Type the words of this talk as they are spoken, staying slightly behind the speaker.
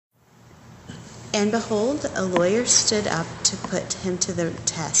And behold, a lawyer stood up to put him to the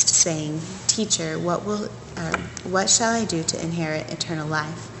test, saying, Teacher, what shall I do to inherit eternal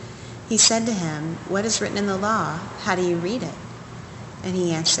life? He said to him, What is written in the law? How do you read it? And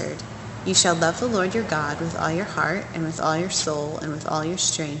he answered, You shall love the Lord your God with all your heart, and with all your soul, and with all your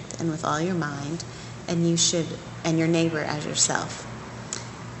strength, and with all your mind, and your neighbor as yourself.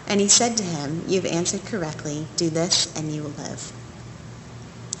 And he said to him, You have answered correctly. Do this, and you will live.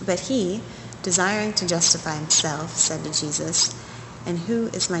 But he, desiring to justify himself, said to Jesus, And who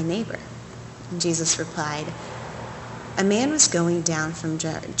is my neighbor? And Jesus replied, A man was going down from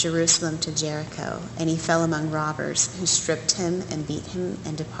Jerusalem to Jericho, and he fell among robbers, who stripped him and beat him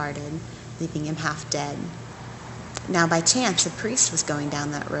and departed, leaving him half dead. Now by chance a priest was going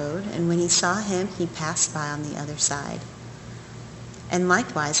down that road, and when he saw him, he passed by on the other side. And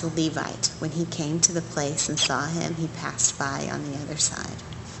likewise a Levite, when he came to the place and saw him, he passed by on the other side.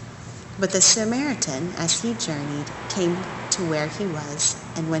 But the Samaritan, as he journeyed, came to where he was,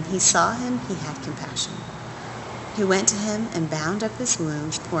 and when he saw him, he had compassion. He went to him and bound up his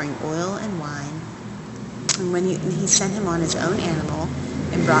wounds, pouring oil and wine. And when he sent him on his own animal,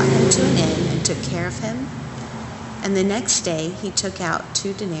 and brought him to an inn, and took care of him. And the next day he took out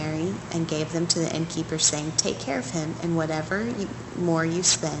 2 denarii, and gave them to the innkeeper, saying, Take care of him, and whatever more you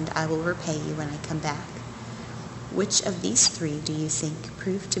spend, I will repay you when I come back. Which of these 3 do you think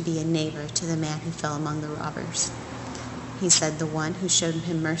proved to be a neighbor to the man who fell among the robbers? He said, The one who showed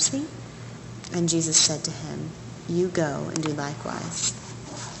him mercy. And Jesus said to him, You go and do likewise.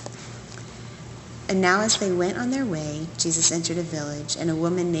 And now as they went on their way, Jesus entered a village, and a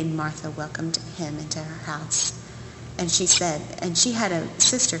woman named Martha welcomed him into her house. And she had a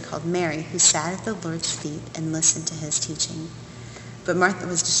sister called Mary, who sat at the Lord's feet and listened to his teaching. But Martha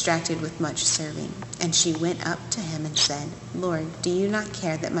was distracted with much serving, and she went up to him and said, Lord, do you not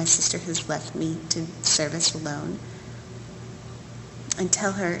care that my sister has left me to service alone? And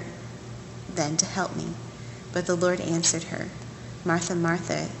tell her then to help me. But the Lord answered her, Martha,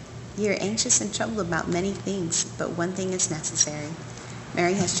 Martha, you are anxious and troubled about many things, but one thing is necessary.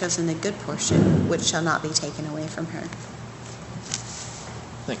 Mary has chosen a good portion, which shall not be taken away from her.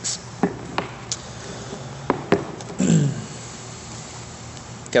 Thanks.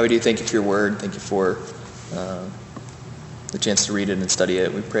 God, we do thank you for your word. Thank you for the chance to read it and study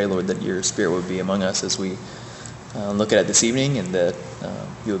it. We pray, Lord, that your Spirit would be among us as we look at it this evening, and that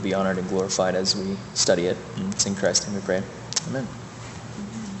you would be honored and glorified as we study it. And it's in Christ's name we pray. Amen.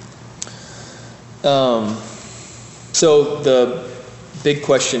 So the big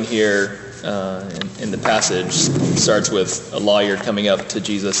question here in the passage starts with a lawyer coming up to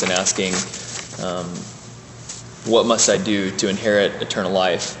Jesus and asking, what must I do to inherit eternal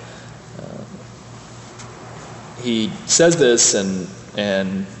life? He says this, and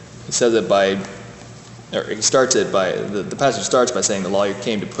he says it he starts it by, the passage starts by saying the lawyer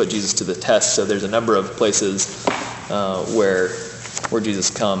came to put Jesus to the test. So there's a number of places where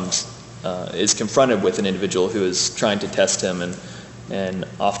Jesus comes, is confronted with an individual who is trying to test him, and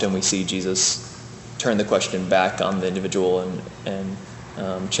often we see Jesus turn the question back on the individual and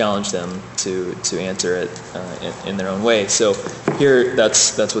challenge them to answer it in their own way. So here,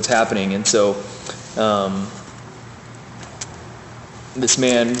 that's what's happening. And so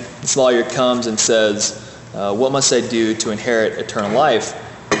this lawyer comes and says, what must I do to inherit eternal life?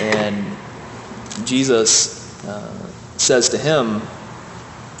 And Jesus says to him,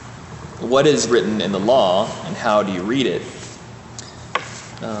 what is written in the law, and how do you read it?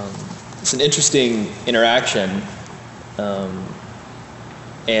 It's an interesting interaction,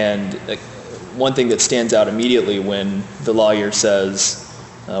 and one thing that stands out immediately when the lawyer says,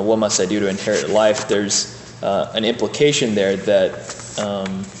 what must I do to inherit life? There's an implication there that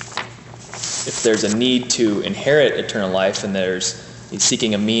if there's a need to inherit eternal life and he's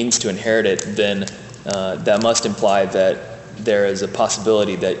seeking a means to inherit it, then that must imply that there is a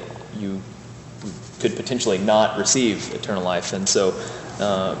possibility that you could potentially not receive eternal life. And so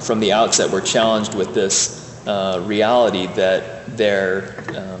from the outset, we're challenged with this reality that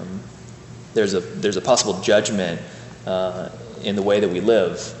there's a possible judgment in the way that we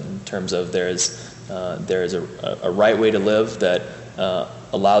live, in terms of there is a right way to live that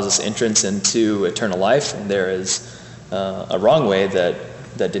allows us entrance into eternal life, and there is a wrong way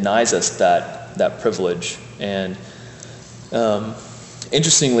that denies us that privilege. And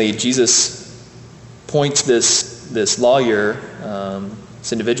interestingly, Jesus points this lawyer,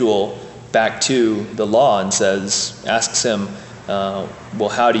 this individual, back to the law and asks him, well,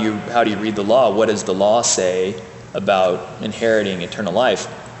 how do you read the law? What does the law say about inheriting eternal life?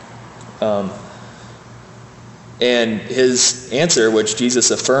 And his answer, which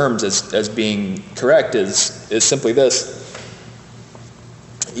Jesus affirms as being correct, is simply this: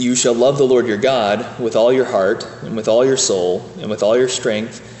 you shall love the Lord your God with all your heart, and with all your soul, and with all your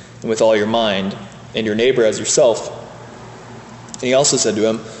strength, and with all your mind, and your neighbor as yourself. And he also said to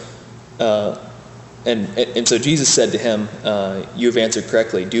him, and so Jesus said to him, you have answered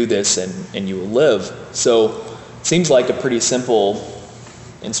correctly, do this and you will live. So it seems like a pretty simple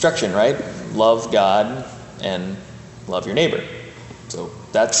instruction, right? Love God and love your neighbor. So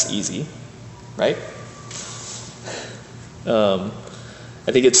that's easy, right?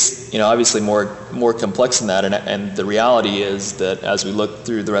 I think it's obviously more complex than that, and the reality is that as we look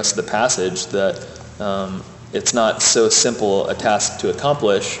through the rest of the passage, that it's not so simple a task to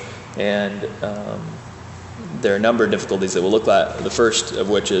accomplish, and there are a number of difficulties that we'll look at. The first of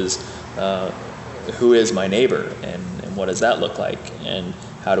which is who is my neighbor, and what does that look like, and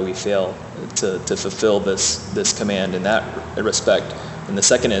how do we fail to fulfill this command in that respect? And the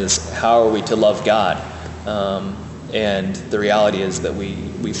second is, how are we to love God? And the reality is that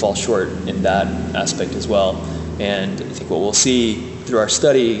we fall short in that aspect as well. And I think what we'll see through our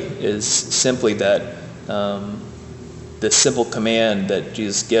study is simply that this simple command that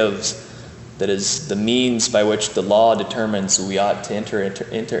Jesus gives, that is the means by which the law determines we ought to enter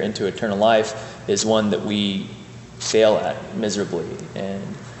into eternal life, is one that we fail at miserably. And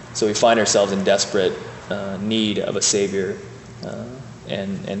so we find ourselves in desperate need of a Savior,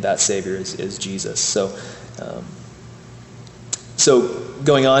 and that Savior is Jesus. So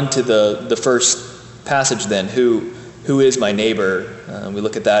going on to the first passage then, who is my neighbor? We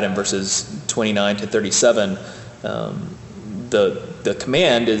look at that in verses 29 to 37. The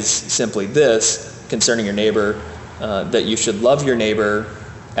command is simply this concerning your neighbor, that you should love your neighbor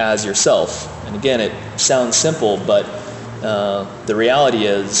as yourself. And again, it sounds simple, but the reality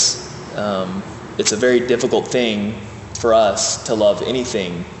is it's a very difficult thing for us to love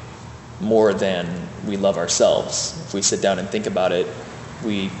anything more than we love ourselves. If we sit down and think about it,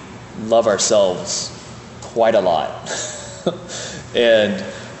 we love ourselves quite a lot. And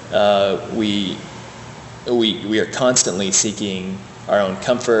we are constantly seeking our own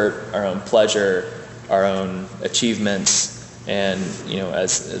comfort, our own pleasure, our own achievements. And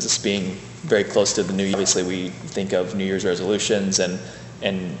as this being very close to the new year, obviously we think of New Year's resolutions, and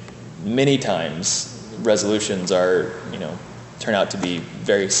many times resolutions are turn out to be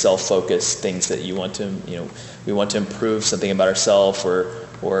very self-focused things that we want to improve something about ourselves,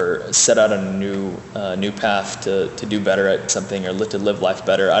 or set out on a new path to do better at something, or to live life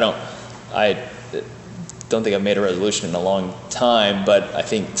better. I don't think I've made a resolution in a long time, but I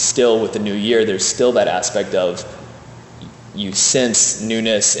think still with the new year, there's still that aspect of you sense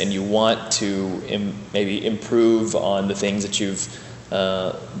newness and you want to maybe improve on the things that you've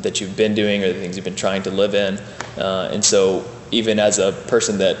been doing, or the things you've been trying to live in. And so even as a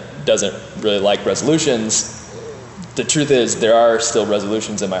person that doesn't really like resolutions, the truth is there are still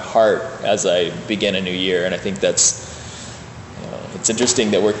resolutions in my heart as I begin a new year. And I think that's, it's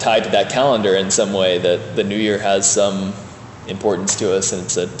interesting that we're tied to that calendar in some way, that the new year has some importance to us and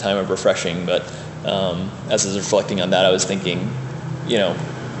it's a time of refreshing. But as I was reflecting on that, I was thinking,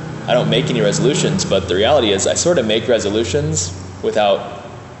 I don't make any resolutions, but the reality is I sort of make resolutions without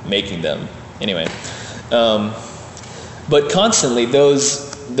making them. Anyway, but constantly those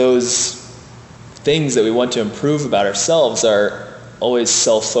things that we want to improve about ourselves are always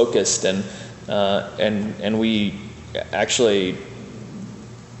self-focused, and we actually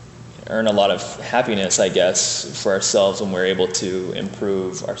earn a lot of happiness, I guess, for ourselves when we're able to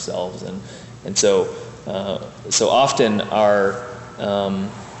improve ourselves, and so often our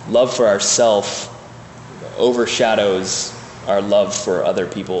love for ourselves overshadows our love for other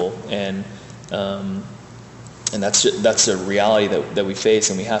people, and that's a reality that we face,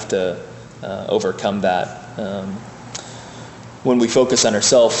 and we have to overcome that. When we focus on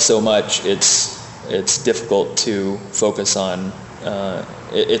ourselves so much, it's difficult to focus on.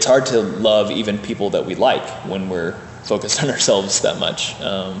 It's hard to love even people that we like when we're focused on ourselves that much.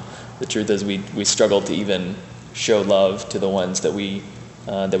 The truth is, we struggle to even show love to the ones that we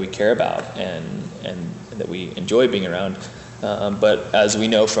care about and that we enjoy being around. But as we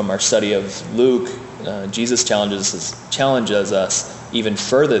know from our study of Luke, Jesus challenges us even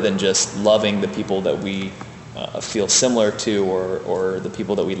further than just loving the people that we feel similar to, or the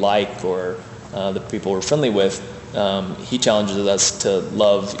people that we like, or the people we're friendly with. He challenges us to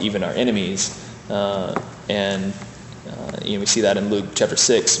love even our enemies, and we see that in Luke chapter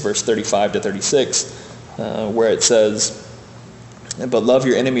 6, verse 35 to 36, where it says, "But love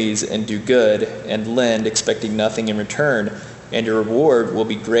your enemies and do good and lend, expecting nothing in return, and your reward will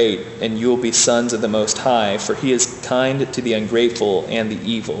be great, and you will be sons of the Most High, for he is kind to the ungrateful and the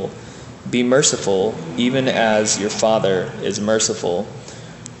evil. Be merciful, even as your Father is merciful."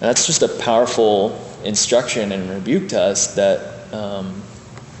 And that's just a powerful instruction and rebuke to us that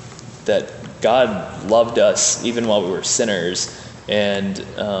God loved us even while we were sinners, and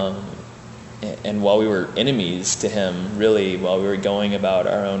while we were enemies to him, really, while we were going about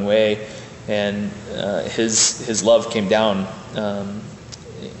our own way. And his love came down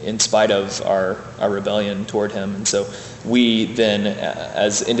in spite of our rebellion toward him. And so we then,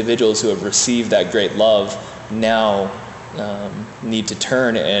 as individuals who have received that great love, now need to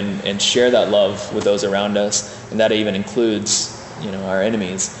turn and share that love with those around us, and that even includes, our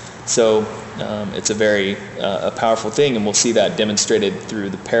enemies. So it's a very a powerful thing, and we'll see that demonstrated through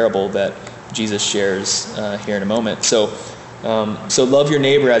the parable that Jesus shares here in a moment. So love your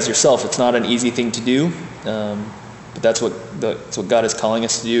neighbor as yourself. It's not an easy thing to do, but that's what God is calling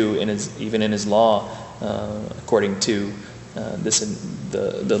us to do, even in His law, according to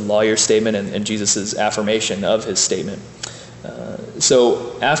the lawyer's statement and Jesus' affirmation of his statement.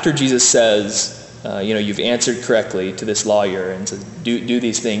 So after Jesus says, you've answered correctly to this lawyer, and says, do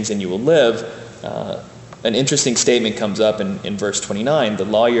these things and you will live, an interesting statement comes up in verse 29. The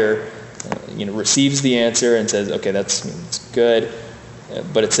lawyer receives the answer and says, okay, that's good.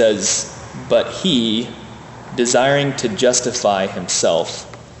 But it says, but he, desiring to justify himself,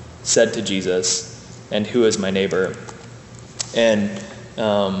 said to Jesus, "And who is my neighbor?" And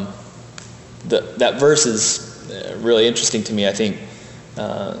that verse is really interesting to me. I think,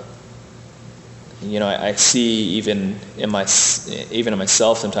 I see even in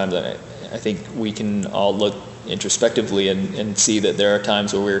myself sometimes, I think we can all look introspectively and see that there are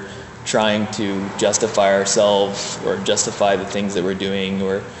times where we're trying to justify ourselves or justify the things that we're doing,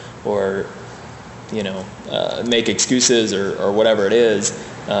 or make excuses or whatever it is,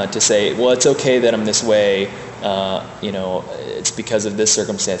 to say, well, it's okay that I'm this way, it's because of this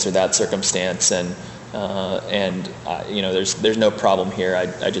circumstance or that circumstance, and there's no problem here.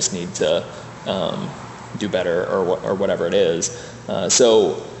 I just need to do better or whatever it is.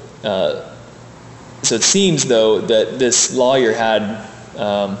 So it seems, though, that this lawyer had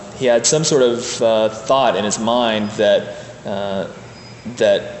some sort of thought in his mind that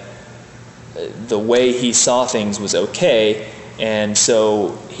the way he saw things was okay, and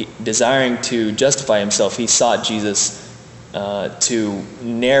so desiring to justify himself, he sought Jesus to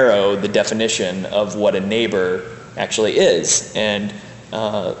narrow the definition of what a neighbor actually is. And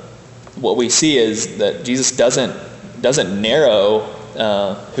what we see is that Jesus doesn't narrow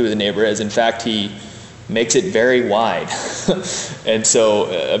who the neighbor is. In fact, he makes it very wide, and so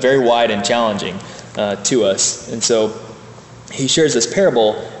very wide and challenging to us. And so he shares this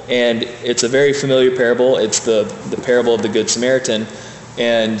parable, and it's a very familiar parable. It's the parable of the Good Samaritan,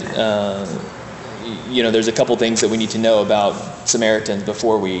 and there's a couple things that we need to know about Samaritans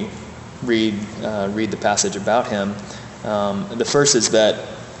before we read the passage about him. The first is that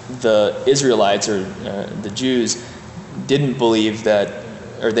the Israelites, or the Jews, didn't believe that,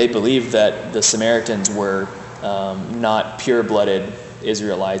 or they believed that the Samaritans were not pure-blooded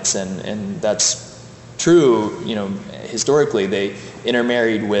Israelites, and that's true. Historically, they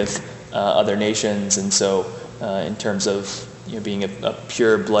intermarried with other nations, and so in terms of being a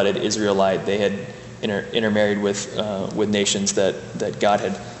pure-blooded Israelite, they had intermarried with nations that God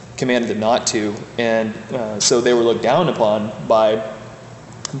had commanded them not to, and so they were looked down upon by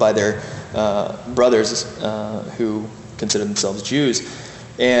their brothers who considered themselves Jews.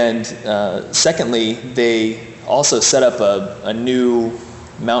 And secondly, they also set up a new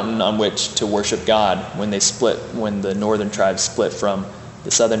mountain on which to worship God. When the northern tribes split from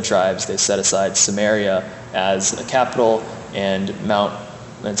the southern tribes, they set aside Samaria as a capital, and Mount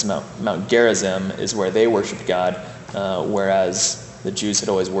Gerizim is where they worshiped God, whereas the Jews had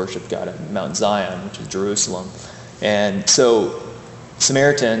always worshiped God at Mount Zion, which is Jerusalem. And so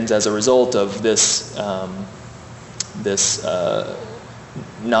Samaritans, as a result of this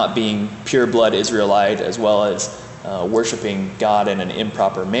not being pure-blood Israelite, as well as worshiping God in an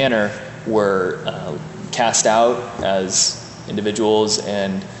improper manner, were cast out as individuals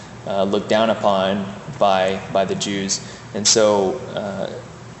and looked down upon by the Jews. And so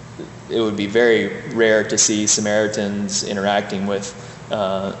it would be very rare to see Samaritans interacting with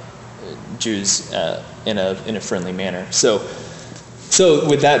Jews in a friendly manner. So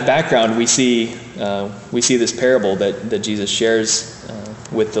with that background, we see this parable that Jesus shares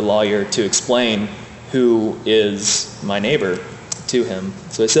with the lawyer to explain who is my neighbor to him.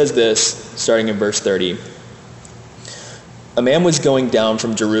 So it says this, starting in verse 30. "A man was going down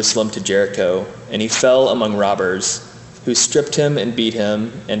from Jerusalem to Jericho, and he fell among robbers, who stripped him and beat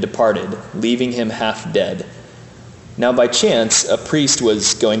him and departed, leaving him half dead. Now by chance a priest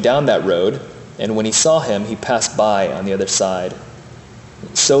was going down that road, and when he saw him, he passed by on the other side.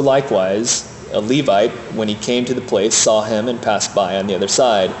 So likewise, a Levite, when he came to the place, saw him and passed by on the other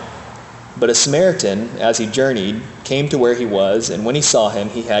side. But a Samaritan, as he journeyed, came to where he was, and when he saw him,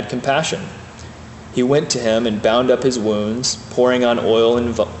 he had compassion. He went to him and bound up his wounds, pouring on oil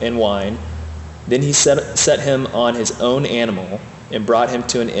and wine. Then he set him on his own animal and brought him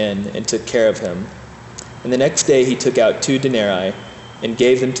to an inn and took care of him. And the next day he took out 2 denarii and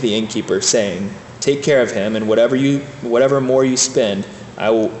gave them to the innkeeper, saying, "Take care of him, and whatever more you spend, I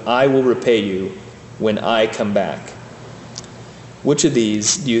will repay you when I come back." Which of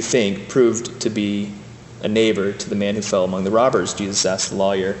these do you think proved to be a neighbor to the man who fell among the robbers? Jesus asked the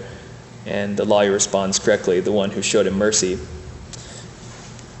lawyer, and the lawyer responds correctly, "The one who showed him mercy."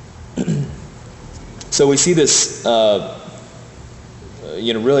 So we see this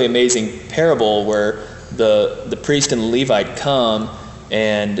really amazing parable where the priest and the Levite come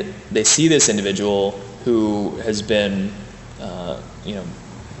and they see this individual who has been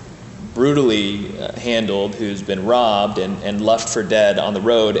brutally handled, who's been robbed and left for dead on the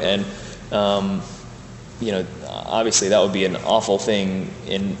road, and obviously that would be an awful thing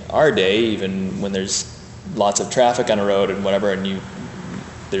in our day, even when there's lots of traffic on a road and whatever, and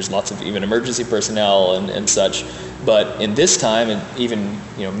there's lots of even emergency personnel and such. But in this time, and even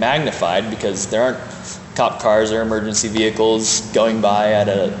magnified, because there aren't cop cars or emergency vehicles going by at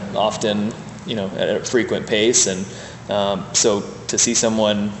a frequent pace, and so to see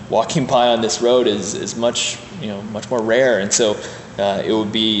someone walking by on this road is much more rare, and so it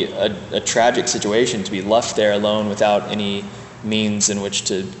would be a tragic situation to be left there alone without any means in which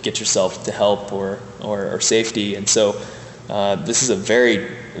to get yourself to help or safety. And so this is a very,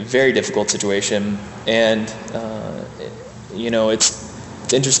 very difficult situation, and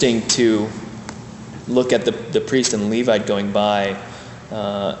it's interesting to look at the priest and Levite going by,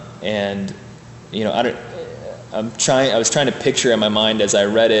 and I was trying to picture in my mind as I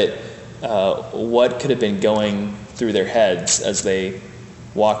read it what could have been going through their heads as they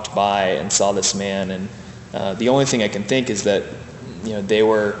walked by and saw this man. And the only thing I can think is that they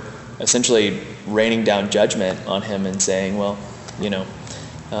were essentially raining down judgment on him and saying, well,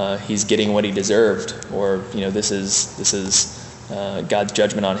 he's getting what he deserved, or this is God's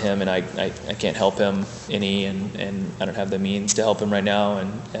judgment on him, and I can't help him any, and I don't have the means to help him right now,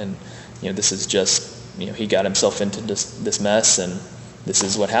 and this is just he got himself into this mess, and this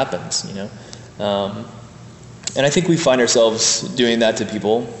is what happens, and I think we find ourselves doing that to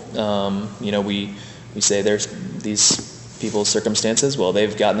people. We say there's these people's circumstances. Well,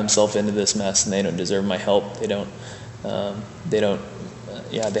 they've gotten themselves into this mess, and they don't deserve my help. They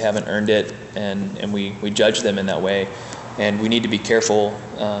haven't earned it, and we judge them in that way. And we need to be careful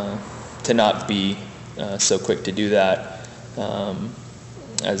to not be so quick to do that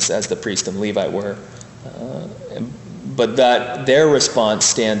as the priest and Levite were. But that their response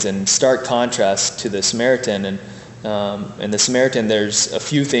stands in stark contrast to the Samaritan. And the Samaritan, there's a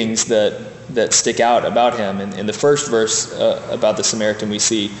few things that stick out about him. And in the first verse about the Samaritan, we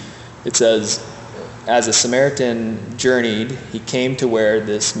see it says, "As a Samaritan journeyed, he came to where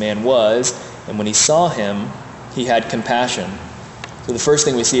this man was, and when he saw him, he had compassion." So the first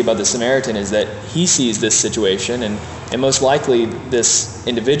thing we see about the Samaritan is that he sees this situation, and most likely this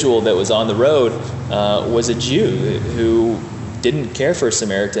individual that was on the road was a Jew who didn't care for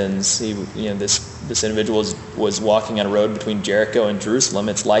Samaritans. This individual was walking on a road between Jericho and Jerusalem.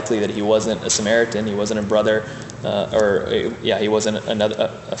 It's likely that he wasn't a Samaritan, he wasn't a brother, he wasn't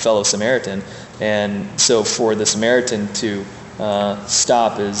a fellow Samaritan. And so for the Samaritan to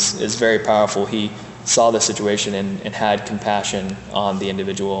stop is very powerful. He saw the situation and had compassion on the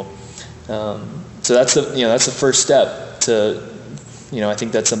individual. So that's the first step to, I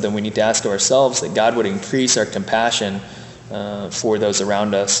think that's something we need to ask of ourselves, that God would increase our compassion for those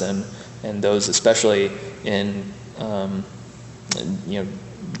around us, and those especially in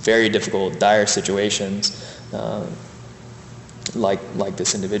very difficult, dire situations like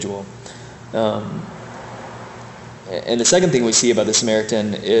this individual. And the second thing we see about the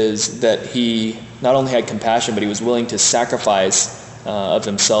Samaritan is that he not only had compassion, but he was willing to sacrifice of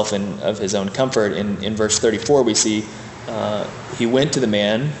himself and of his own comfort. In verse 34, we see he went to the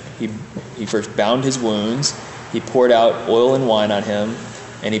man, he first bound his wounds, he poured out oil and wine on him,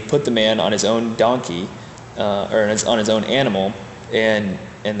 and he put the man on his own donkey, on his own animal, and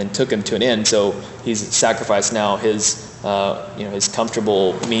then took him to an inn. So he's sacrificed now his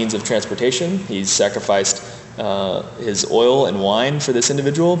comfortable means of transportation. He's sacrificed his oil and wine for this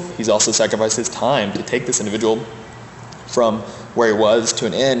individual. He's also sacrificed his time to take this individual from where he was to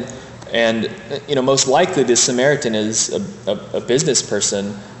an inn. And most likely this Samaritan is a business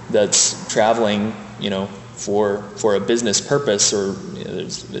person that's traveling, for a business purpose, or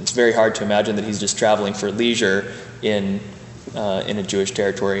it's very hard to imagine that he's just traveling for leisure in a Jewish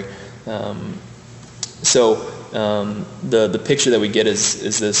territory. The picture that we get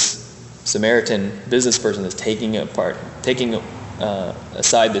is this Samaritan business person that's taking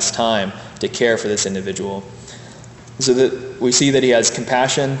aside this time to care for this individual. So that we see that he has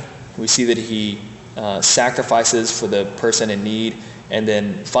compassion. We see that he sacrifices for the person in need. And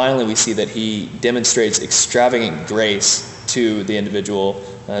then finally we see that he demonstrates extravagant grace to the individual,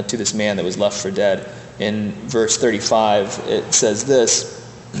 to this man that was left for dead. In verse 35, it says this: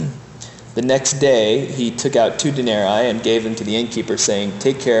 "The next day he took out 2 denarii and gave them to the innkeeper, saying,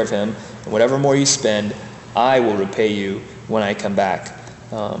 'Take care of him, and whatever more you spend, I will repay you when I come back.'"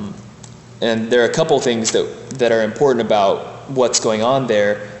 And there are a couple things that are important about what's going on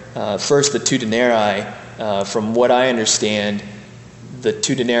there. First, the 2 denarii. From what I understand, the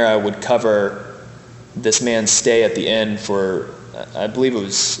 2 denarii would cover this man's stay at the inn for, I believe it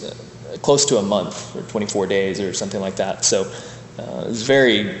was close to a month, or 24 days or something like that. So it was a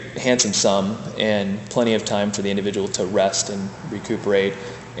very handsome sum and plenty of time for the individual to rest and recuperate.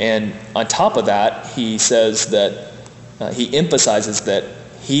 And on top of that, he says that he emphasizes that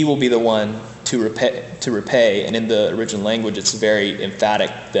he will be the one to repay. And in the original language, it's very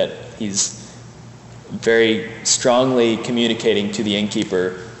emphatic that he's very strongly communicating to the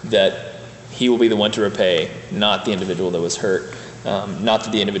innkeeper that he will be the one to repay, not the individual that was hurt. Not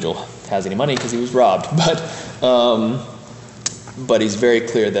that the individual has any money because he was robbed, but he's very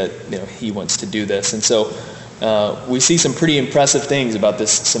clear that he wants to do this. And so we see some pretty impressive things about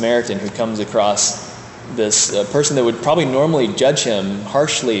this Samaritan who comes across this person that would probably normally judge him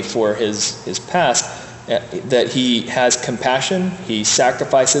harshly for his past, that he has compassion, he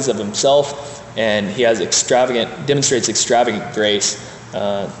sacrifices of himself, and he has demonstrates extravagant grace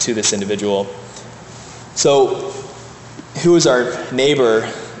to this individual. So who is our neighbor?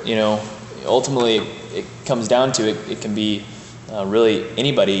 Ultimately it comes down to it can be really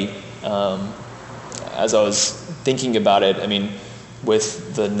anybody. As I was thinking about it,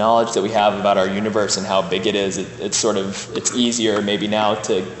 with the knowledge that we have about our universe and how big it is, it's easier maybe now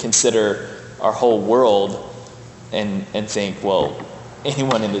to consider our whole world and think, well,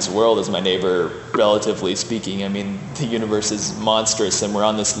 anyone in this world is my neighbor, relatively speaking. The universe is monstrous, and we're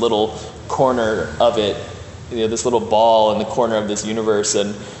on this little corner of it, this little ball in the corner of this universe,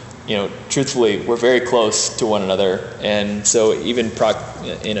 and truthfully, we're very close to one another. And so even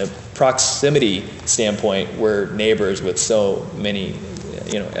in a proximity standpoint, we're neighbors with so many,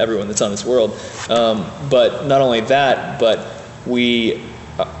 everyone that's on this world. But not only that, but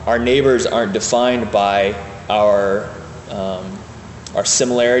our neighbors aren't defined by our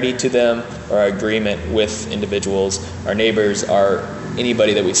similarity to them or our agreement with individuals. Our neighbors are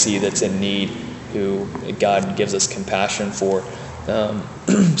anybody that we see that's in need, who God gives us compassion for.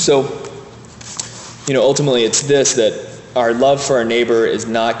 Ultimately it's this, that our love for our neighbor is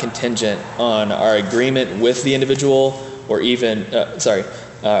not contingent on our agreement with the individual, or even,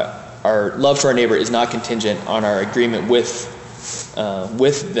 our love for our neighbor is not contingent on our agreement with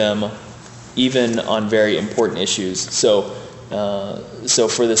them, even on very important issues. So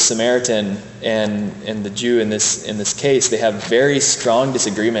for the Samaritan and the Jew in this case, they have very strong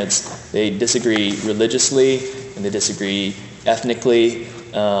disagreements. They disagree religiously and they disagree ethnically,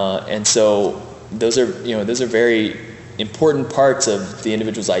 and so those are very important parts of the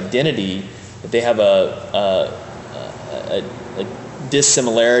individual's identity that they have a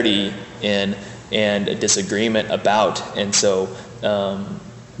dissimilarity in and a disagreement about. And so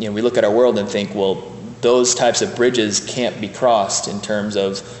we look at our world and think, well, those types of bridges can't be crossed in terms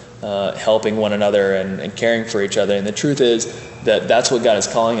of helping one another and caring for each other. And the truth is that that's what God is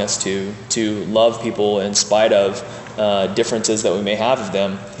calling us to love people in spite of differences that we may have of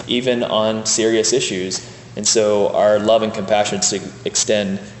them, even on serious issues. And so our love and compassion should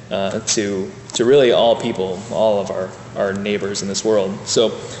extend to really all people, all of our neighbors in this world.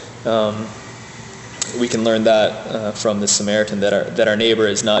 So we can learn that from the Samaritan, that our neighbor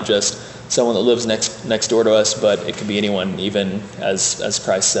is not just someone that lives next door to us, but it could be anyone. Even as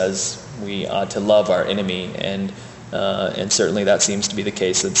Christ says, we ought to love our enemy, and certainly that seems to be the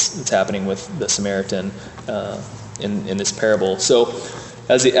case that's happening with the Samaritan in this parable. So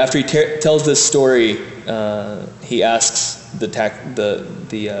after he tells this story, he asks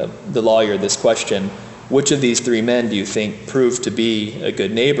the lawyer this question: which of these 3 men do you think proved to be a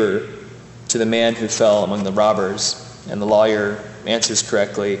good neighbor to the man who fell among the robbers? And the lawyer answers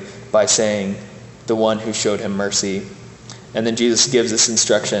correctly by saying, the one who showed him mercy. And then Jesus gives this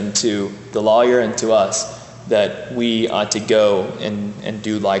instruction to the lawyer and to us that we ought to go and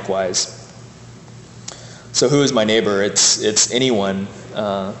do likewise. So who is my neighbor? It's anyone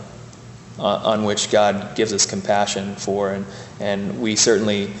on which God gives us compassion for. And we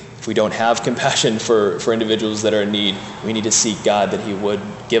certainly, if we don't have compassion for individuals that are in need, we need to seek God that he would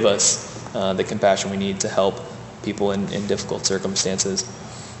give us the compassion we need to help people in difficult circumstances.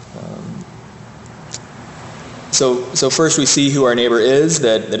 So first we see who our neighbor is,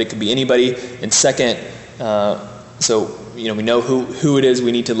 that it could be anybody. And second, we know who it is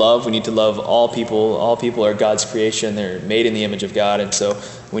we need to love. We need to love all people. All people are God's creation. They're made in the image of God. And so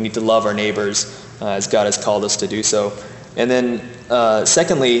we need to love our neighbors as God has called us to do so. And then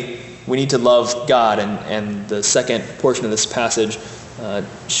secondly, we need to love God. And the second portion of this passage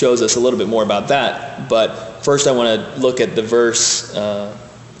shows us a little bit more about that. But first I want to look at the verse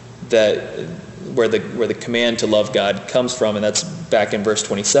where the command to love God comes from, and that's back in verse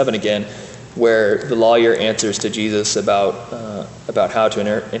 27 again, where the lawyer answers to Jesus about how to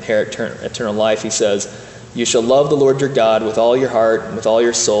inherit eternal life. He says, "You shall love the Lord your God with all your heart, and with all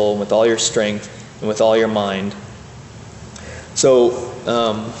your soul, and with all your strength, and with all your mind." So,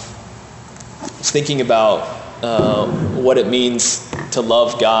 thinking about what it means to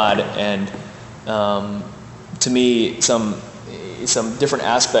love God, and to me, some different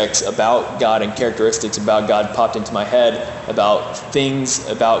aspects about God and characteristics about God popped into my head about things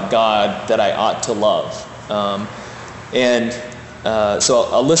about God that I ought to love. So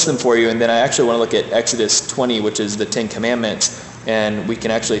I'll list them for you, and then I actually want to look at Exodus 20, which is the Ten Commandments, and we can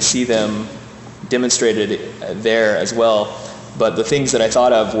actually see them demonstrated there as well. But the things that I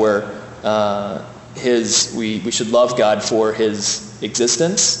thought of were we should love God for his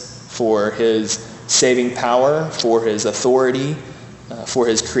existence, for his saving power, for his authority, for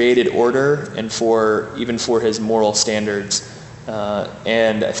his created order, and even for his moral standards.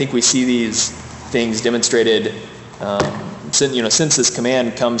 And I think we see these things demonstrated since this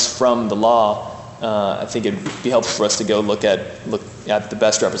command comes from the law. I think it'd be helpful for us to go look at the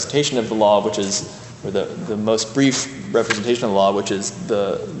best representation of the law, which is, or the most brief representation of the law, which is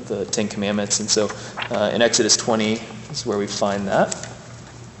the Ten Commandments. And so in Exodus 20 is where we find that.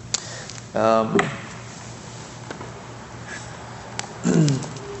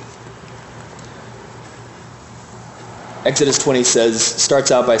 Exodus 20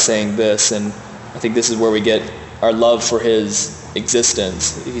 starts out by saying this, and I think this is where we get our love for his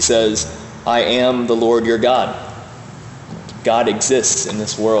existence. He says, "I am the Lord your God." God exists in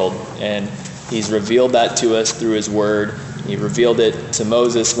this world, and he's revealed that to us through his word. He revealed it to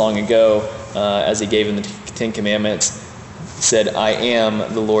Moses long ago as he gave him the Ten Commandments. He said, "I am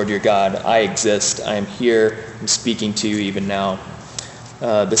the Lord your God. I exist. I am here. I'm speaking to you even now."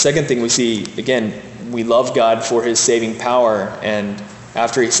 The second thing we see, again, we love God for his saving power. And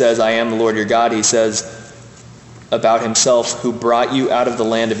after he says, "I am the Lord your God," he says about himself, "who brought you out of the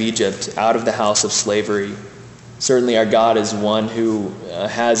land of Egypt, out of the house of slavery." Certainly our God is one who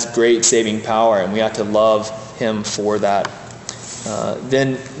has great saving power, and we ought to love him for that.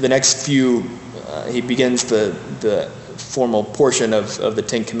 Then the next few, he begins the formal portion of the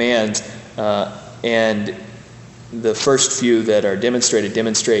Ten Commands, and the first few that are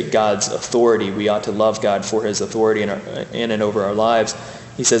demonstrate God's authority. We ought to love God for his authority in and over our lives.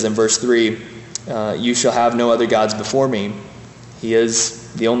 He says in verse 3, "You shall have no other gods before me." He is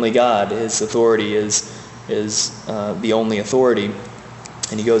the only God. His authority is the only authority.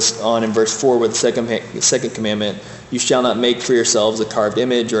 And he goes on in verse 4 with the second commandment, "You shall not make for yourselves a carved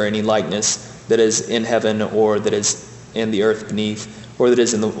image or any likeness that is in heaven, or that is in the earth beneath, or that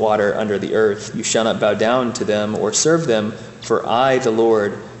is in the water under the earth. You shall not bow down to them or serve them, for I, the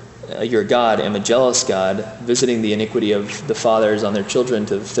Lord, your God, am a jealous God, visiting the iniquity of the fathers on their children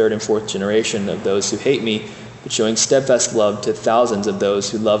to the third and fourth generation of those who hate me, but showing steadfast love to thousands of those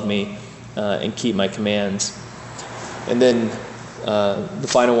who love me and keep my commands." And then the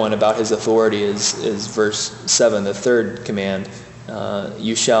final one about his authority is verse 7, the third command.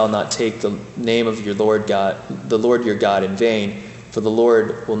 "You shall not take the name of your Lord your God in vain, for the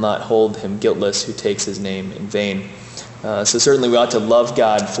Lord will not hold him guiltless who takes his name in vain." So certainly we ought to love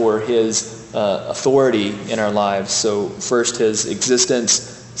God for his authority in our lives. So first, his existence;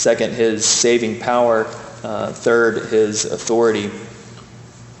 second, his saving power; third, his authority.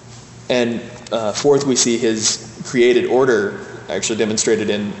 And fourth, we see his created order actually demonstrated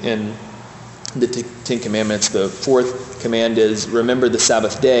in the Ten Commandments. The fourth command is, "Remember the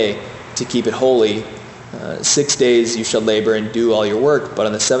Sabbath day to keep it holy. 6 days you shall labor and do all your work, but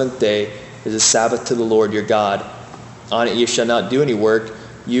on the seventh day is a Sabbath to the Lord your God. On it you shall not do any work,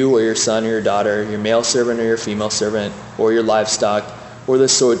 you or your son or your daughter, your male servant or your female servant, or your livestock, or the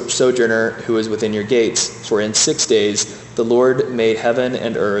sojourner who is within your gates. For in 6 days the Lord made heaven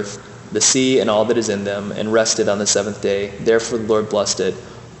and earth, the sea and all that is in them, and rested on the seventh day. Therefore the Lord blessed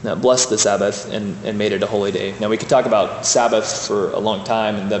the Sabbath and made it a holy day. Now we could talk about Sabbath for a long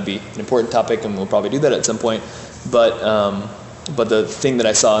time, and that'd be an important topic, and we'll probably do that at some point. But the thing that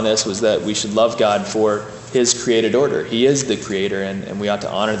I saw in this was that we should love God for his created order. He is the creator, and we ought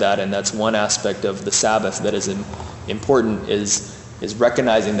to honor that. And that's one aspect of the Sabbath that is important, is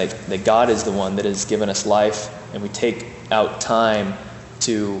recognizing that God is the one that has given us life, and we take out time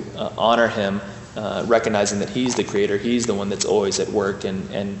to honor him, recognizing that he's the creator. He's the one that's always at work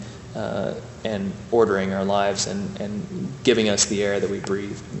and ordering our lives and giving us the air that we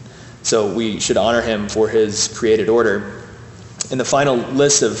breathe. So we should honor him for his created order. And the final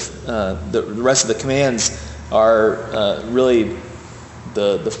list of the rest of the commands are really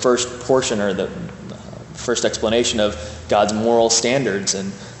the first portion, or the first explanation of God's moral standards,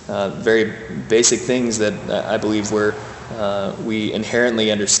 and very basic things that I believe we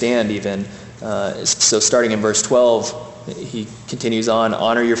inherently understand even. So starting in verse 12, he continues on,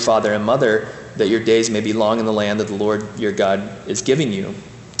 honor your father and mother, that your days may be long in the land that the Lord your God is giving you.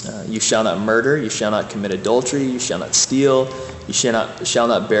 You shall not murder, you shall not commit adultery, you shall not steal, you shall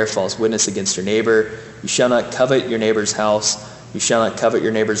not bear false witness against your neighbor, you shall not covet your neighbor's house, you shall not covet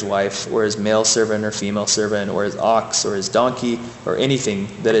your neighbor's wife, or his male servant or female servant, or his ox, or his donkey, or anything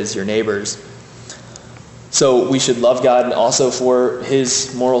that is your neighbor's. So we should love God also for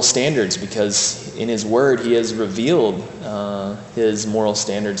his moral standards, because in his word he has revealed his moral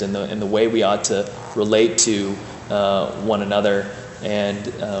standards and the way we ought to relate to one another.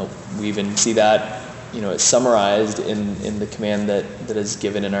 And we even see that, it's summarized in the command that is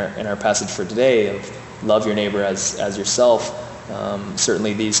given in our passage for today of love your neighbor as yourself.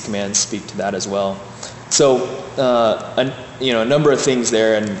 Certainly these commands speak to that as well. So a number of things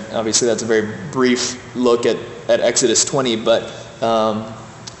there, and obviously that's a very brief look at Exodus 20. But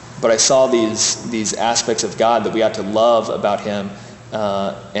I saw these aspects of God that we ought to love about him.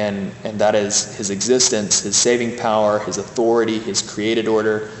 And that is his existence, his saving power, his authority, his created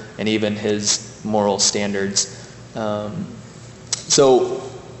order, and even his moral standards. So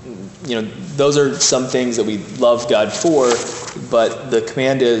those are some things that we love God for, but the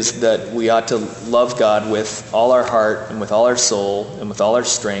command is that we ought to love God with all our heart and with all our soul and with all our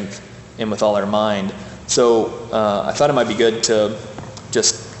strength and with all our mind. So I thought it might be good to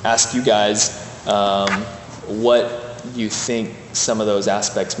just ask you guys what you think some of those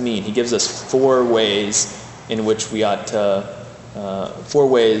aspects mean. He gives us four ways in which we ought to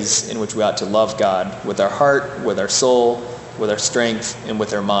love God: with our heart, with our soul, with our strength, and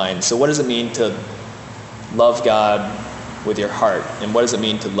with our mind. So what does it mean to love God with your heart? And what does it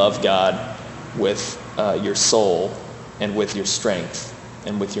mean to love God with your soul and with your strength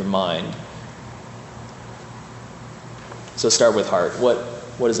and with your mind? So start with heart. What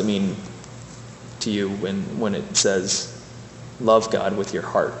does it mean to you when it says love God with your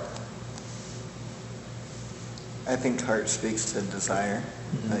heart? I think heart speaks to desire.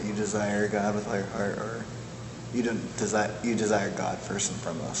 That you desire God with all your heart, or you desire God first and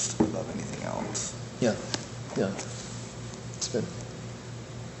foremost above anything else. Yeah, it's good.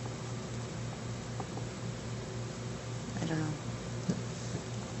 I don't know.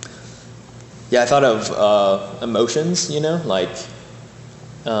 Yeah, I thought of emotions.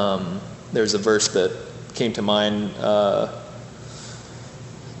 There's a verse that came to mind.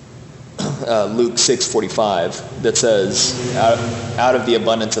 Luke 6:45 that says, out of the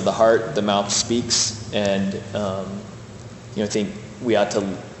abundance of the heart the mouth speaks. And I think we ought to,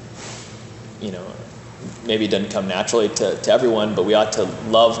 maybe it doesn't come naturally to everyone, but we ought to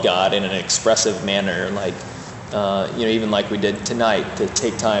love God in an expressive manner, like even like we did tonight, to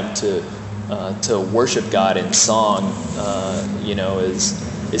take time to worship God in song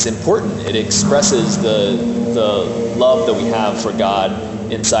is important. It expresses the love that we have for God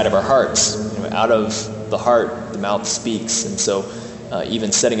inside of our hearts. Out of the heart the mouth speaks. And so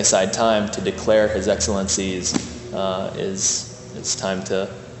even setting aside time to declare his excellencies is time to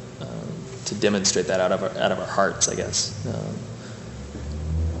demonstrate that out of our hearts, I guess.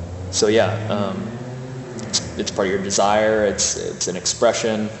 It's part of your desire. It's an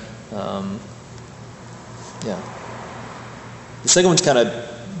expression. The second one's kind of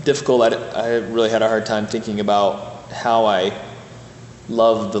difficult. I really had a hard time thinking about how I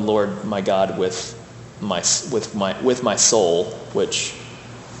love the Lord my God with my soul, which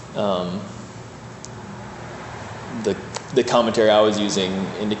the commentary I was using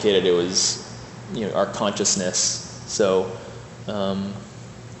indicated it was our consciousness. So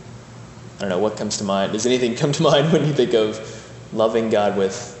don't know, what comes to mind? Does anything come to mind when you think of loving God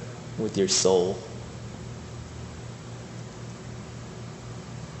with your soul?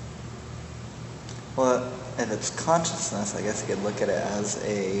 Well, if it's consciousness, I guess you could look at it as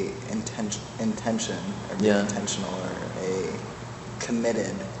a intention, or being Yeah. intentional, or a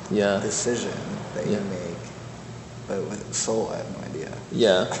committed Yeah. decision that Yeah. you make. But with soul, I have no idea.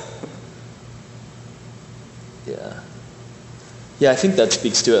 Yeah. Yeah. Yeah, I think that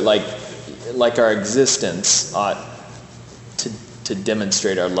speaks to it. Like our existence ought to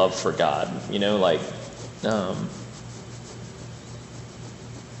demonstrate our love for God.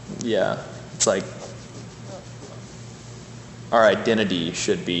 Yeah, it's like our identity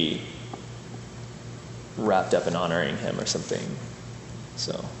should be wrapped up in honoring Him or something.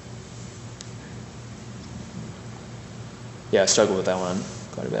 So, yeah, I struggle with that one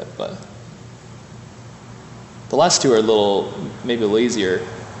quite a bit, but the last two are maybe a little easier.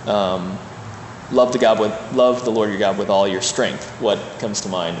 Love the Lord your God with all your strength. What comes to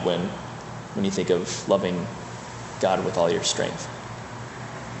mind when you think of loving God with all your strength?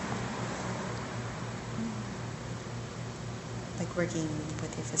 Like working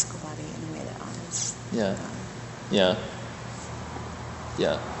with your physical body in a way that honors Yeah. God. Yeah.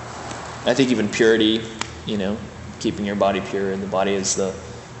 Yeah. I think even purity, keeping your body pure, and the body is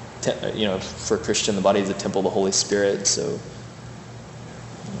for a Christian, the body is the temple of the Holy Spirit, so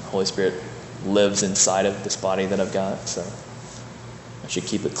the Holy Spirit lives inside of this body that I've got, so I should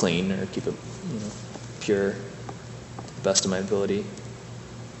keep it clean or keep it, pure to the best of my ability.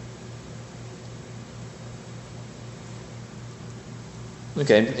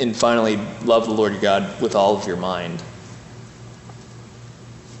 Okay, and finally, love the Lord your God with all of your mind.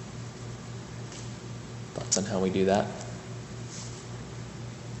 Thoughts on how we do that?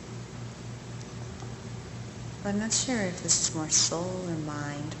 I'm not sure if this is more soul or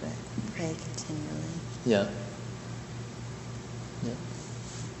mind, but pray continually. Yeah. Yeah.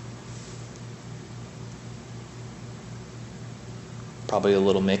 Probably a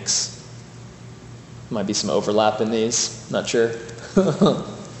little mix. Might be some overlap in these. Not sure. I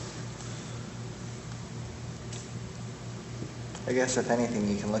guess if anything,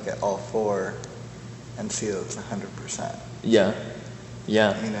 you can look at all four and see that it's 100%. Yeah.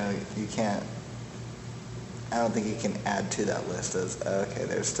 Yeah. You can't. I don't think you can add to that list as okay.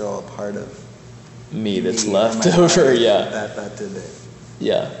 There's still a part of Me that's me left or my over. life Yeah. That didn't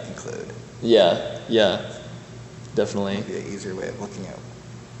Yeah. include. Yeah. Yeah. Definitely. Maybe an easier way of looking at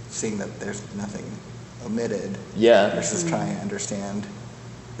seeing that there's nothing omitted. Yeah. Versus trying to understand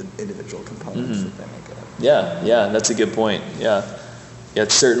the individual components that they make up. Yeah. Yeah. That's a good point. Yeah. Yeah.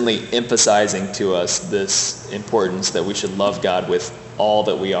 It's certainly emphasizing to us this importance that we should love God with all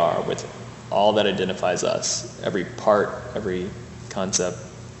that we are, with all that identifies us. Every part, every concept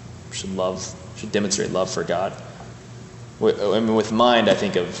should demonstrate love for God. With mind, I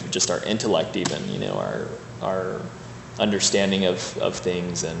think of just our intellect, even our understanding of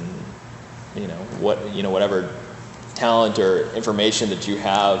things, and whatever talent or information that you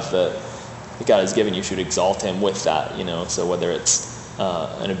have that God has given you, should exalt Him with that. So whether it's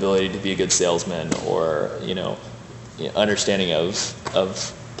an ability to be a good salesman, or understanding of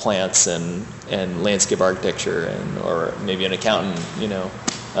plants and landscape architecture, or maybe an accountant,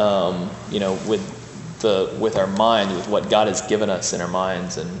 with our mind, with what God has given us in our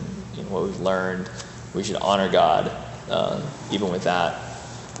minds, and what we've learned, we should honor God even with that.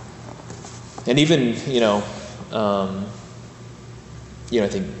 And even I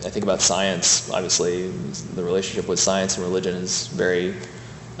think about science. Obviously, the relationship with science and religion is very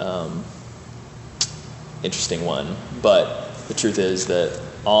interesting one, but the truth is that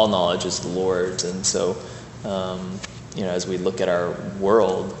all knowledge is the Lord's, and so as we look at our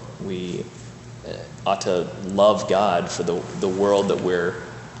world, we ought to love God for the world that we're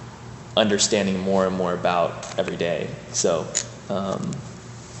understanding more and more about every day. So,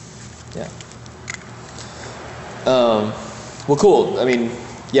 yeah. Well, cool. I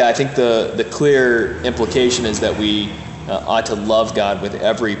think the clear implication is that we ought to love God with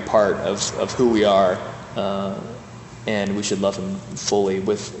every part of who we are, and we should love Him fully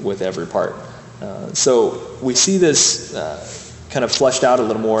with every part. So we see this kind of fleshed out a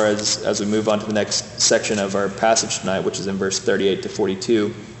little more as we move on to the next section of our passage tonight, which is in verse 38 to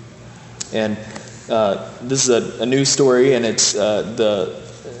 42. And this is a new story, and it's the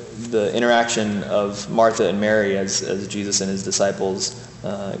interaction of Martha and Mary as Jesus and His disciples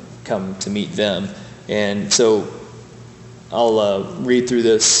come to meet them. And so I'll read through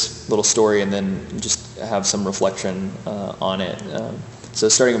this little story and then just have some reflection on it. So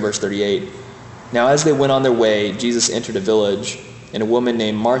starting in verse 38. Now as they went on their way, Jesus entered a village, and a woman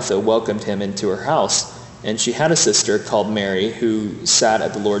named Martha welcomed him into her house. And she had a sister called Mary who sat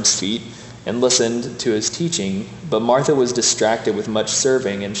at the Lord's feet and listened to his teaching. But Martha was distracted with much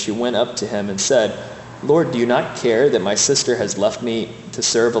serving, and she went up to him and said, "Lord, do you not care that my sister has left me to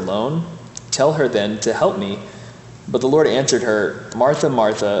serve alone? Tell her then to help me." But the Lord answered her, "Martha,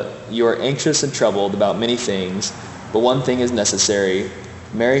 Martha, you are anxious and troubled about many things, but one thing is necessary.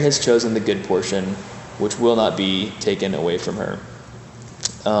 Mary has chosen the good portion, which will not be taken away from her."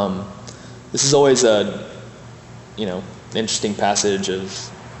 This is always a interesting passage of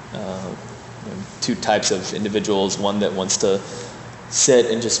two types of individuals: one that wants to sit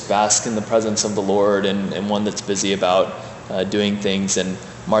and just bask in the presence of the Lord, and one that's busy about doing things. And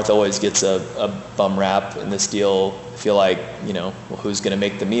Martha always gets a bum rap in this deal. I feel like, well, who's going to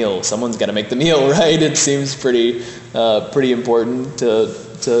make the meal? Someone's got to make the meal, right? It seems pretty important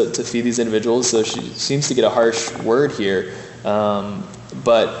to feed these individuals. So she seems to get a harsh word here.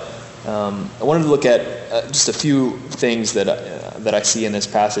 But I wanted to look at just a few things that I see in this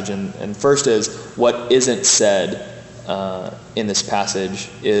passage. And first is, what isn't said in this passage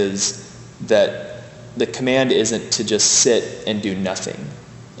is that the command isn't to just sit and do nothing.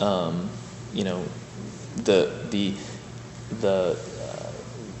 I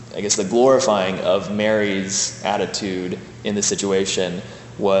guess the glorifying of Mary's attitude in the situation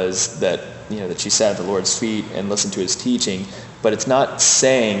was that that she sat at the Lord's feet and listened to his teaching. But it's not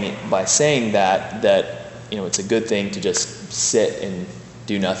saying, by saying that it's a good thing to just sit and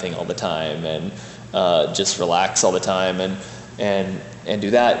do nothing all the time and just relax all the time and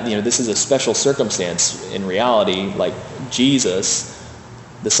do that. This is a special circumstance in reality. Like, Jesus,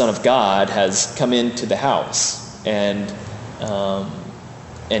 the Son of God, has come into the house, and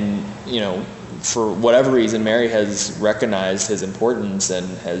for whatever reason, Mary has recognized his importance and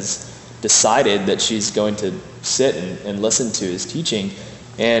has decided that she's going to sit and listen to his teaching.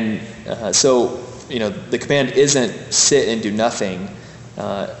 And so the command isn't sit and do nothing.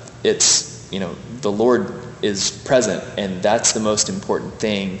 It's the Lord is present, and that's the most important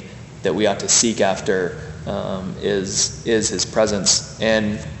thing that we ought to seek after, is his presence.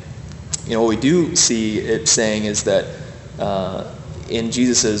 And what we do see it saying is that in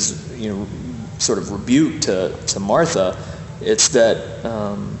Jesus's sort of rebuke to Martha, it's that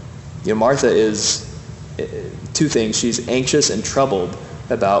Martha is two things. She's anxious and troubled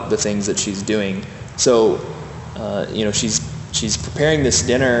about the things that she's doing. So she's preparing this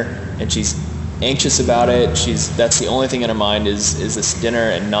dinner, and she's anxious about it. That's the only thing in her mind is this dinner,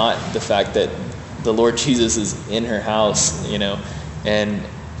 and not the fact that the Lord Jesus is in her house, and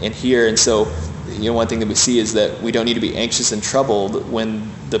here. And so one thing that we see is that we don't need to be anxious and troubled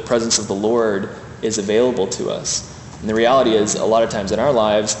when the presence of the Lord is available to us. And the reality is, a lot of times in our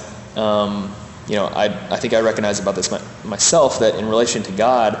lives, I think I recognize about this myself, that in relation to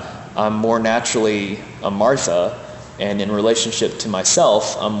God, I'm more naturally a Martha, and in relationship to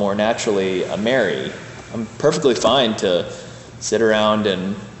myself, I'm more naturally a Mary. I'm perfectly fine to sit around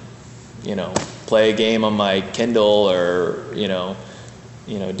and, play a game on my Kindle, or,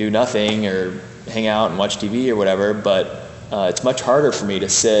 do nothing, or hang out and watch TV or whatever, but it's much harder for me to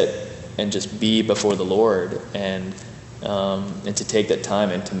sit and just be before the Lord and to take that time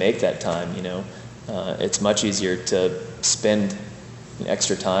and to make that time. It's much easier to spend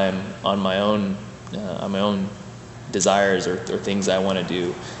extra time on my own desires or things I want to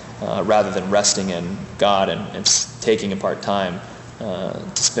do, rather than resting in God and taking apart time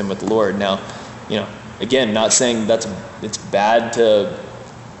to spend with the Lord. Now, again, not saying it's bad to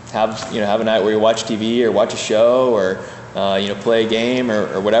have a night where you watch TV or watch a show or play a game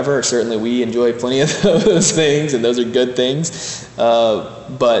or whatever. Certainly we enjoy plenty of those things, and those are good things.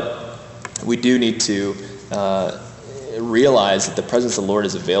 But we do need to realize that the presence of the Lord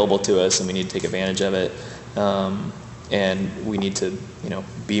is available to us, and we need to take advantage of it. And we need to,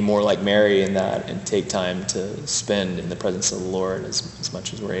 be more like Mary in that, and take time to spend in the presence of the Lord as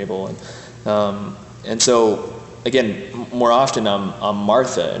much as we're able. And so, again, more often I'm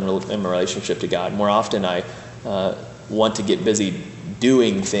Martha in relationship to God. More often I want to get busy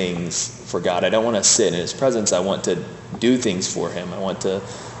doing things for God. I don't want to sit in His presence. I want to do things for Him. I want to,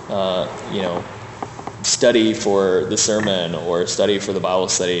 study for the sermon, or study for the Bible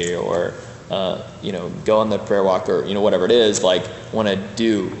study, or go on the prayer walk, or whatever it is. Like, want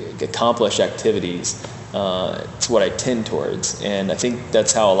to accomplish activities. It's what I tend towards, and I think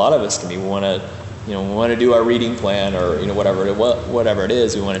that's how a lot of us can be. We want to do our reading plan, or whatever it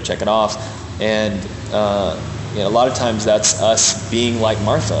is. We want to check it off, and a lot of times that's us being like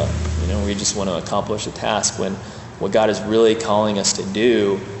Martha. We just want to accomplish a task, when what God is really calling us to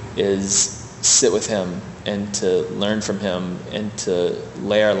do is sit with Him to learn from him and to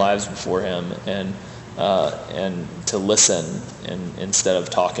lay our lives before him and to listen and instead of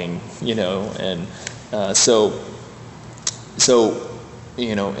talking, and so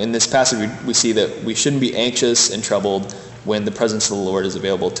in this passage we see that we shouldn't be anxious and troubled when the presence of the Lord is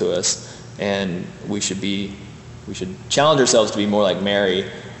available to us, and we should challenge ourselves to be more like Mary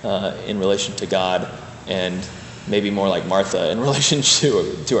in relation to God, and maybe more like Martha in relation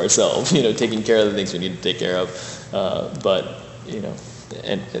to ourselves, taking care of the things we need to take care of, but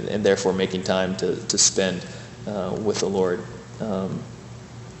and therefore making time to spend with the Lord.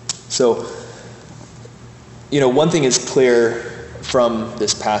 So one thing is clear from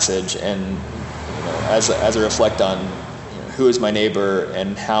this passage, and as I reflect on who is my neighbor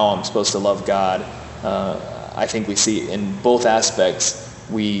and how I'm supposed to love God, I think we see in both aspects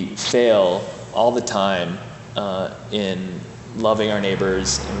we fail all the time in loving our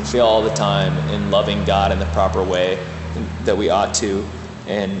neighbors, and we fail all the time in loving God in the proper way that we ought to.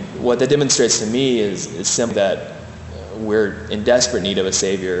 And what that demonstrates to me is simply that we're in desperate need of a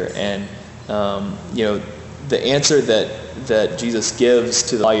Savior. And the answer that Jesus gives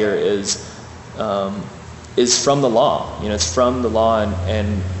to the lawyer is from the law. It's from the law,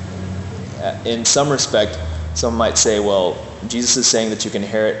 and in some respect, some might say, well, Jesus is saying that you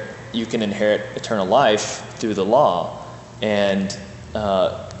can inherit eternal life through the law, and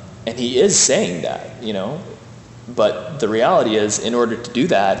he is saying that, But the reality is, in order to do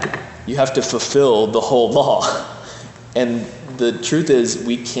that, you have to fulfill the whole law. And the truth is,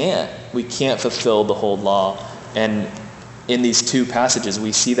 we can't fulfill the whole law. And in these two passages,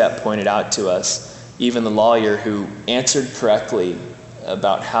 we see that pointed out to us. Even the lawyer who answered correctly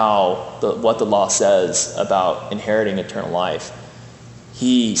about what the law says about inheriting eternal life,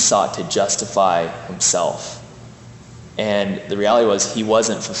 he sought to justify himself. And the reality was, he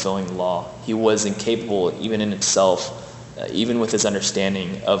wasn't fulfilling the law. He was incapable, even in himself, even with his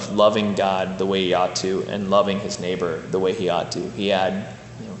understanding, of loving God the way he ought to and loving his neighbor the way he ought to. He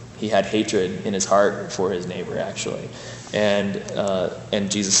had hatred in his heart for his neighbor, actually, and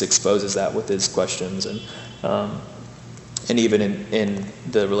Jesus exposes that with his questions, and even in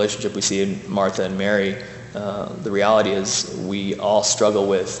the relationship we see in Martha and Mary, the reality is we all struggle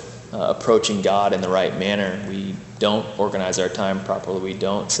with approaching God in the right manner. We don't organize our time properly. We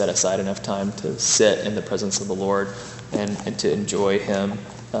don't set aside enough time to sit in the presence of the Lord and to enjoy him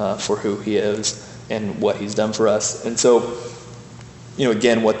for who he is and what he's done for us. And so,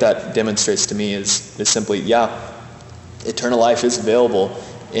 again, what that demonstrates to me is simply, eternal life is available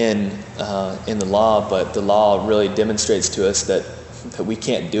in the law, but the law really demonstrates to us that we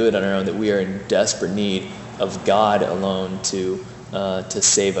can't do it on our own, that we are in desperate need of God alone to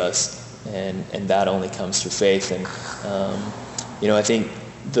save us, and that only comes through faith. And I think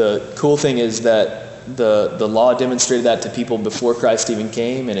the cool thing is that the law demonstrated that to people before Christ even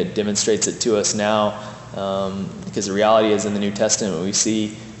came, and it demonstrates it to us now, because the reality is, in the New Testament we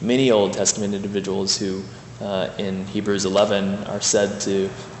see many Old Testament individuals who in Hebrews 11 are said to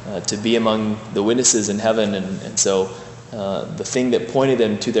be among the witnesses in heaven, and so the thing that pointed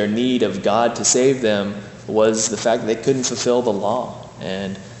them to their need of God to save them was the fact that they couldn't fulfill the law,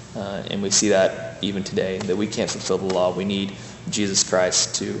 and we see that even today, that we can't fulfill the law. We need Jesus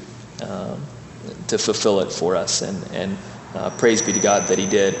Christ to fulfill it for us, and praise be to God that he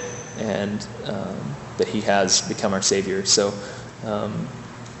did, and that he has become our Savior. So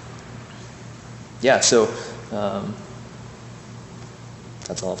that's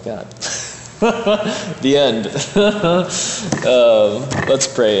all I've got. The end. Let's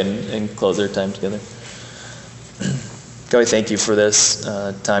pray and close our time together. God, we thank you for this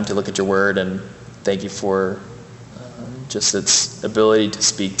time to look at your word, and thank you for just its ability to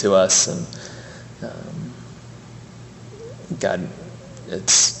speak to us. And God,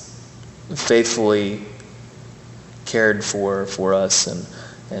 it's faithfully cared for us,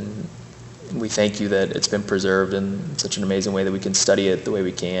 and we thank you that it's been preserved in such an amazing way that we can study it the way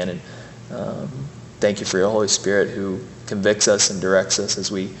we can. And thank you for your Holy Spirit, who convicts us and directs us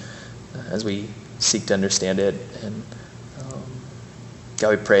as we seek to understand it. And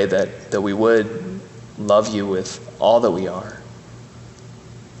God, we pray that we would love you with all that we are,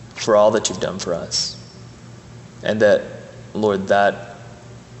 for all that you've done for us, and that, Lord, that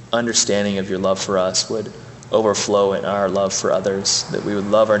understanding of your love for us would overflow in our love for others, that we would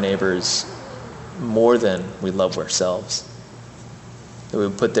love our neighbors more than we love ourselves, that we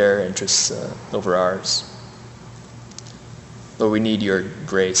would put their interests over ours. Lord, we need your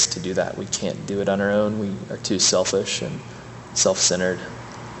grace to do that. We can't do it on our own. We are too selfish and self-centered.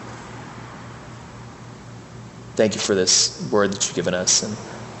 Thank you for this word that you've given us, and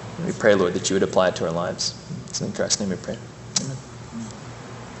We pray, Lord, that you would apply it to our lives. It's in Christ's name we pray. Amen.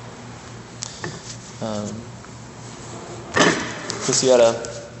 Chris, you had a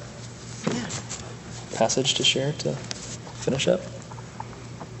passage to share to finish up?